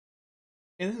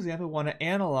In this example, we want to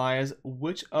analyze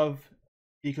which of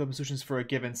the equilibrium solutions for a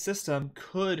given system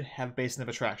could have basin of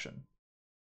attraction.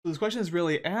 So this question is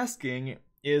really asking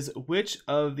is which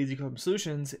of these equilibrium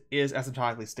solutions is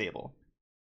asymptotically stable.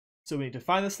 So we need to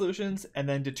find the solutions and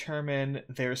then determine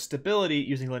their stability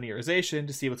using linearization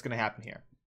to see what's going to happen here.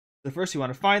 So first you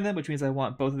want to find them, which means I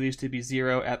want both of these to be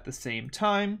 0 at the same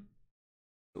time.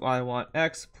 So I want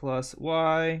x plus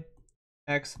y,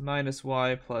 x minus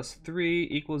y plus 3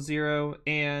 equals 0,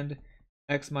 and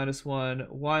x minus 1,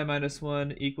 y minus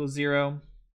 1 equals 0.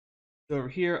 So over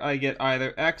here I get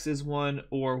either x is 1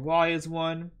 or y is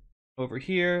 1. Over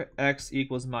here, x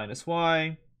equals minus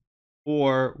y,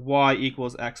 or y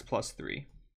equals x plus 3.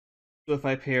 So if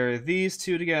I pair these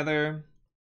two together,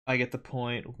 I get the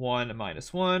point 1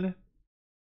 minus 1.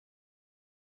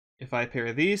 If I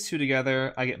pair these two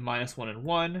together, I get minus 1 and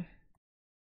 1.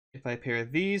 If I pair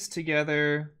these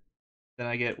together, then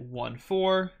I get 1,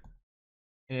 4.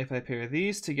 And if I pair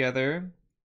these together,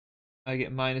 I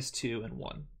get minus 2 and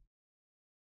 1.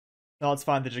 Now let's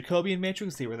find the Jacobian matrix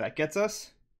and see where that gets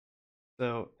us.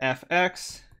 So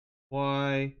fx,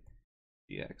 y,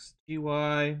 dx,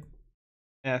 dy.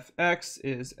 Fx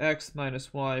is x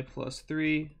minus y plus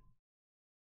 3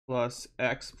 plus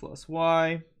x plus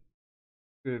y.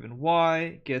 Driven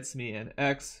y gets me an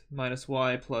x minus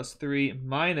y plus 3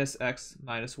 minus x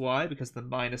minus y, because the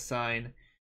minus sign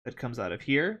that comes out of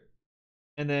here.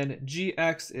 And then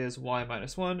gx is y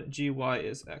minus 1, gy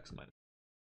is x minus 1.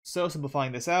 So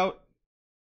simplifying this out,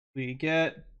 we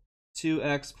get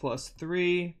 2x plus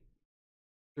 3,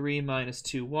 3 minus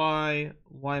 2y,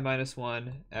 y minus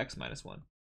 1, x minus 1.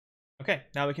 Okay,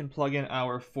 now we can plug in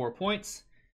our 4 points.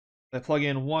 If I plug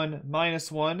in 1 minus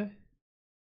 1,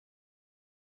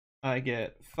 I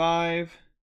get 5,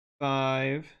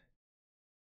 5,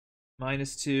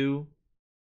 minus 2,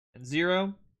 and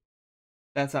 0.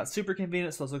 That's not super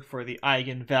convenient, so let's look for the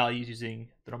eigenvalues using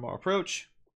the normal approach.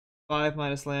 5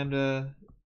 minus lambda,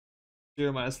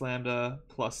 0 minus lambda,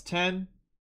 plus 10.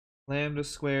 Lambda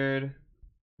squared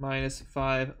minus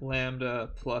 5 lambda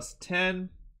plus 10.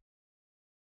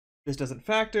 This doesn't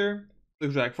factor. The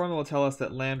quadratic formula will tell us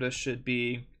that lambda should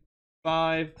be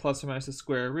 5 plus or minus the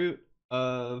square root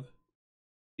of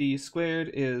b squared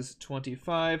is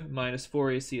 25 minus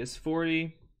 4ac is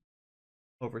 40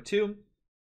 over 2.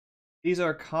 These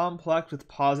are complex with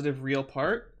positive real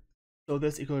part, so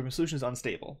this equilibrium solution is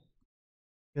unstable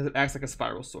because it acts like a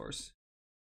spiral source.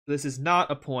 This is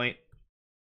not a point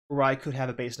where I could have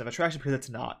a basin of attraction because it's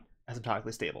not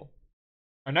asymptotically stable.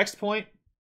 Our next point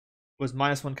was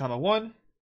minus 1 comma 1.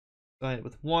 So I end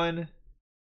with 1.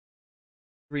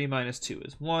 3 minus 2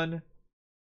 is 1.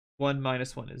 1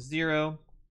 minus 1 is 0.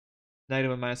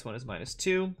 Negative 1 minus 1 is minus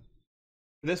 2.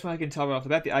 For this one, I can tell right off the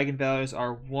bat the eigenvalues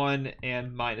are 1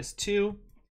 and minus 2.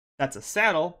 That's a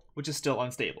saddle, which is still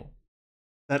unstable.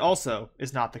 That also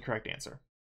is not the correct answer.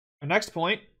 Our next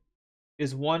point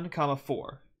is 1 comma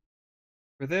 4.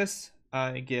 For this,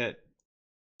 I get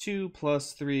 2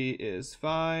 plus 3 is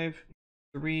 5.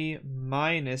 3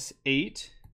 minus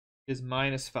 8 is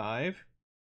minus 5.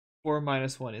 4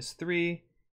 minus 1 is 3.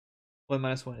 1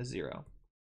 minus 1 is 0.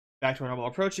 Back to our normal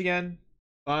approach again.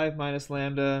 5 minus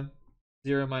lambda,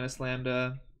 0 minus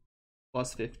lambda,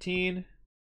 plus 15.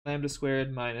 Lambda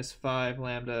squared minus 5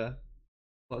 lambda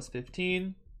plus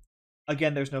 15.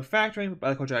 Again, there's no factoring, but by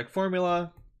the quadratic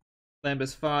formula, lambda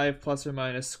is 5 plus or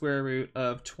minus square root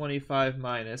of 25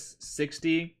 minus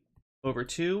 60 over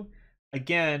 2.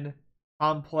 Again,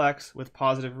 complex with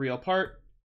positive real part.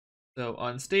 So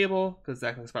unstable, because it's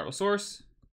acting like a spiral source.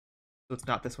 So it's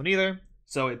not this one either.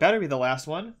 So it better be the last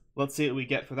one. Let's see what we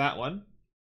get for that one,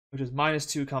 which is minus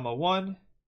 2 comma 1,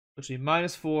 which would be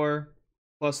minus 4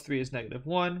 plus 3 is negative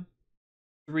 1.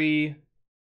 3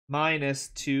 minus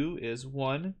 2 is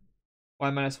 1. Y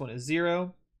minus 1 is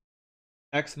 0.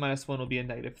 X minus 1 will be a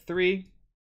negative 3.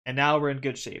 And now we're in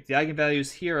good shape. The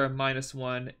eigenvalues here are minus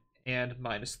 1 and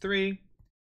minus 3.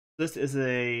 This is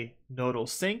a nodal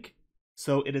sink,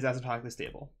 so it is asymptotically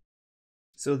stable.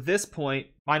 So this point,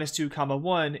 minus 2 comma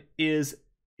 1, is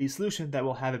the solution that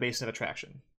will have a basin of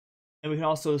attraction. And we can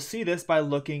also see this by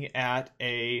looking at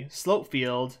a slope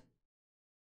field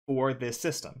for this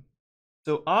system.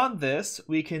 So on this,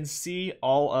 we can see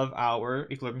all of our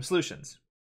equilibrium solutions.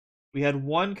 We had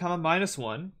 1 comma minus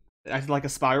 1 that acted like a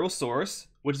spiral source,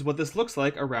 which is what this looks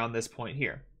like around this point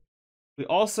here. We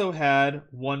also had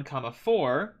 1 comma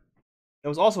 4 that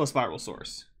was also a spiral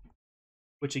source,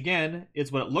 which again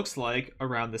is what it looks like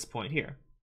around this point here.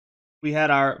 We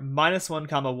had our minus 1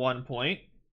 comma 1 point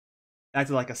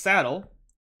acted like a saddle,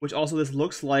 which also this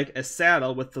looks like a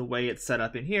saddle with the way it's set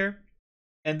up in here.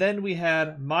 And then we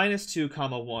had minus 2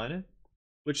 comma 1,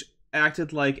 which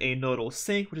acted like a nodal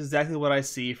sink, which is exactly what I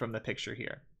see from the picture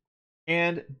here.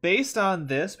 And based on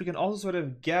this, we can also sort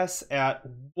of guess at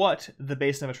what the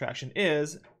basin of attraction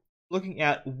is, looking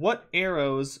at what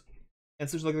arrows and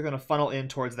so like they're going to funnel in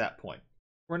towards that point.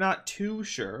 We're not too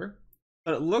sure,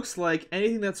 but it looks like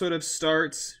anything that sort of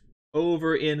starts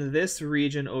over in this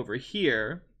region over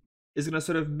here is going to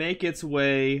sort of make its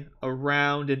way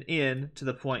around and in to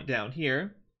the point down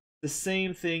here. The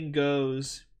same thing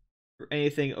goes for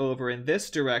anything over in this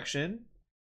direction.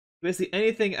 Basically,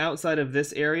 anything outside of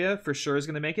this area for sure is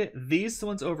going to make it. These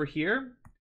ones over here,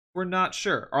 we're not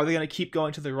sure. Are they going to keep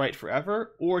going to the right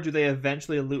forever, or do they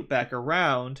eventually loop back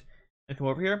around and come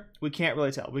over here? We can't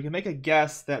really tell. We can make a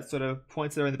guess that sort of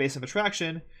points that are in the basin of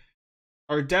attraction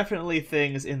are definitely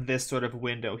things in this sort of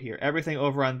window here. Everything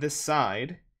over on this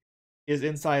side is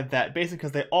inside that basin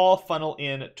because they all funnel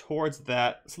in towards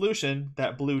that solution,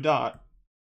 that blue dot,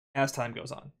 as time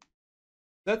goes on.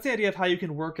 That's the idea of how you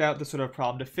can work out this sort of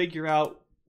problem to figure out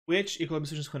which equilibrium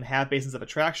solutions can have basins of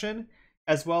attraction,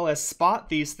 as well as spot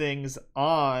these things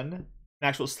on an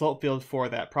actual slope field for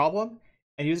that problem,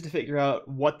 and use it to figure out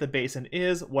what the basin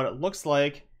is, what it looks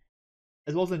like,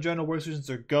 as well as in general where solutions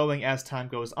are going as time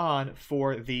goes on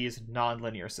for these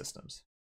nonlinear systems.